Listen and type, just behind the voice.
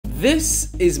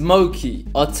This is Moki,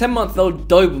 our 10-month-old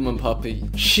Doberman puppy.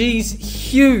 She's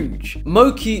huge.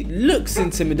 Moki looks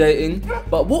intimidating,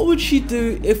 but what would she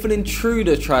do if an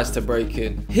intruder tries to break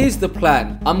in? Here's the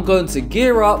plan. I'm going to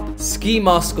gear up, ski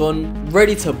mask on,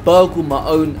 ready to burgle my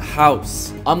own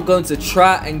house. I'm going to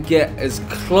try and get as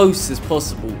close as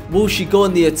possible. Will she go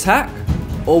on the attack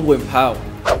or wimp out?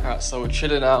 Alright, so we're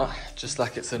chilling out just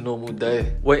like it's a normal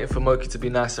day, waiting for Moki to be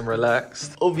nice and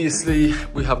relaxed. Obviously,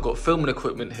 we have got filming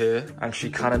equipment here and she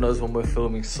kind of knows when we're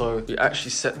filming, so we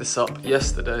actually set this up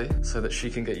yesterday so that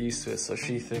she can get used to it, so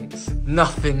she thinks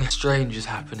nothing strange is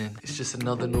happening. It's just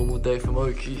another normal day for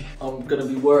Moki. I'm gonna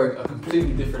be wearing a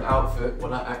completely different outfit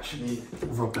when I actually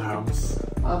rob the house.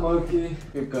 Hi Moki,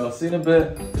 good girl, see you in a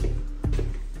bit.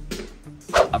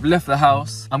 I've left the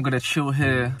house. I'm gonna chill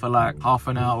here for like half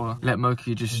an hour, let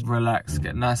Moki just relax,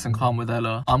 get nice and calm with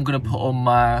Ella. I'm gonna put on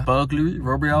my burglary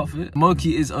robbery outfit.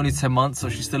 Moki is only 10 months, so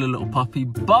she's still a little puppy,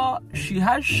 but she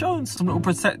has shown some little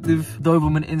protective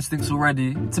Doberman instincts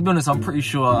already. To be honest, I'm pretty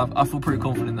sure, I feel pretty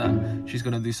confident that she's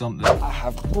gonna do something. I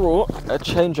have brought a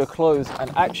change of clothes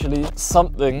and actually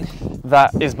something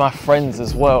that is my friend's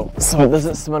as well. So it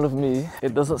doesn't smell of me,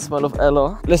 it doesn't smell of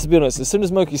Ella. Let's be honest, as soon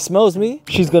as Moki smells me,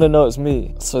 she's gonna know it's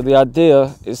me. So the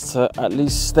idea is to at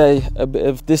least stay a bit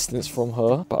of distance from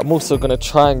her, but I'm also gonna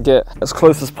try and get as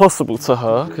close as possible to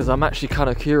her because I'm actually kind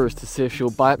of curious to see if she'll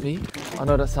bite me. I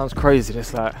know that sounds crazy.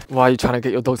 It's like, why are you trying to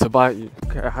get your dog to bite you?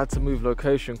 Okay, I had to move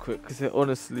location quick because it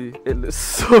looks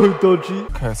so dodgy.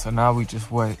 Okay, so now we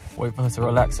just wait for her to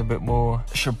relax a bit more.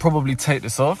 I should probably take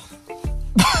this off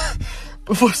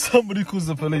before somebody calls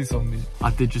the police on me. I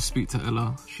did just speak to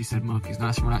Ella. She said Moki's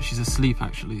nice and relaxed. She's asleep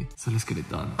actually, so let's get it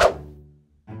done.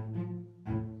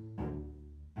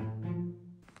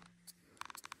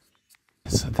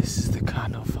 So this is the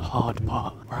kind of hard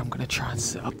part where I'm gonna try and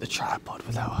set up the tripod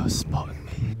without her spotting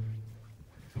me.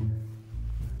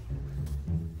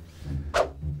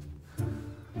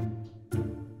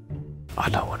 I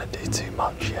don't want to do too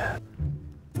much yet.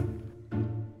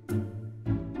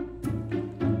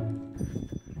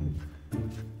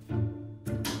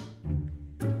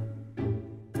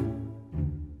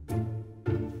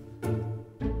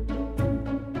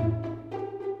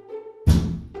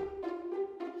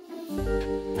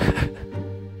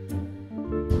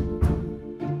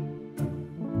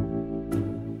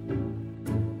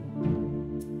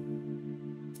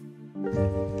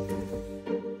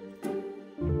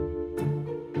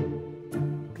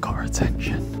 Got her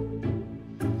attention.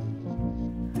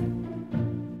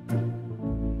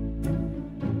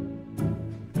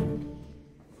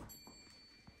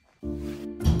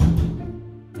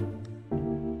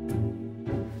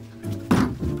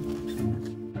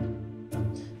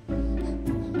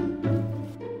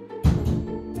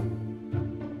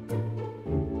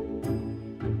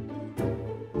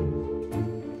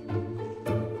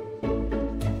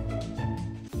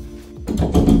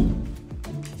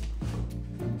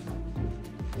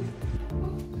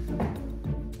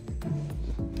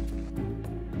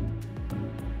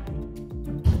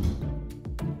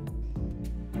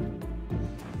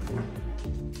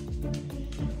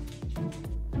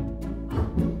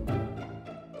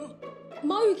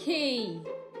 Moki!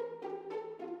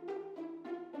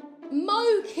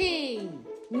 Moki!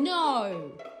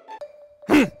 No!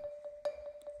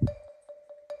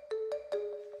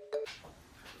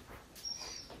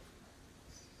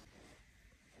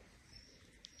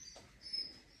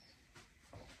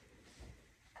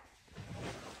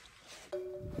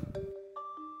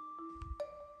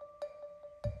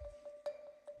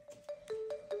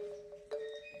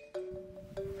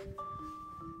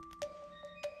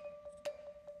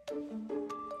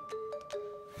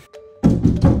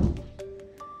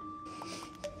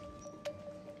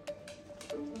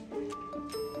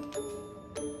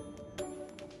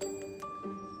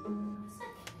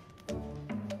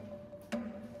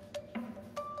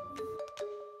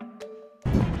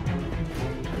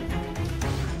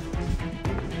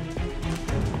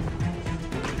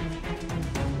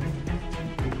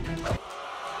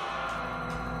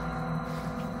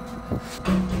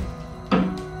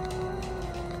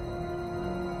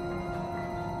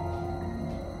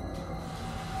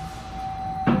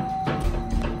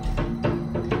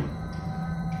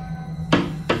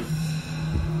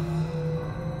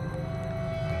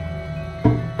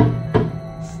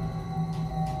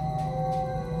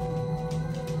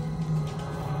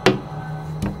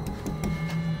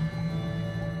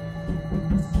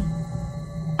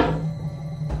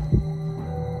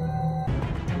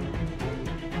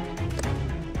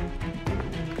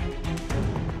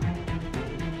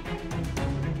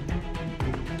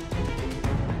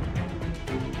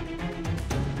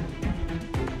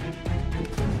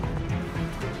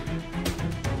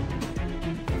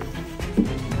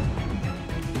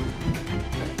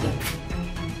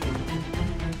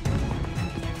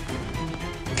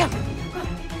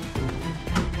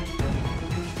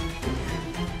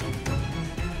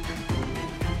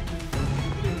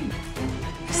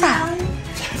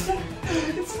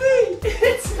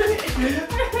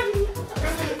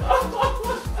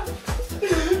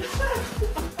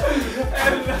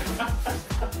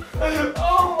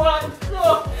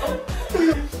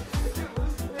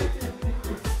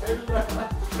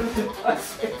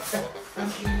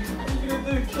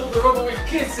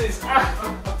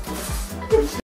 faces.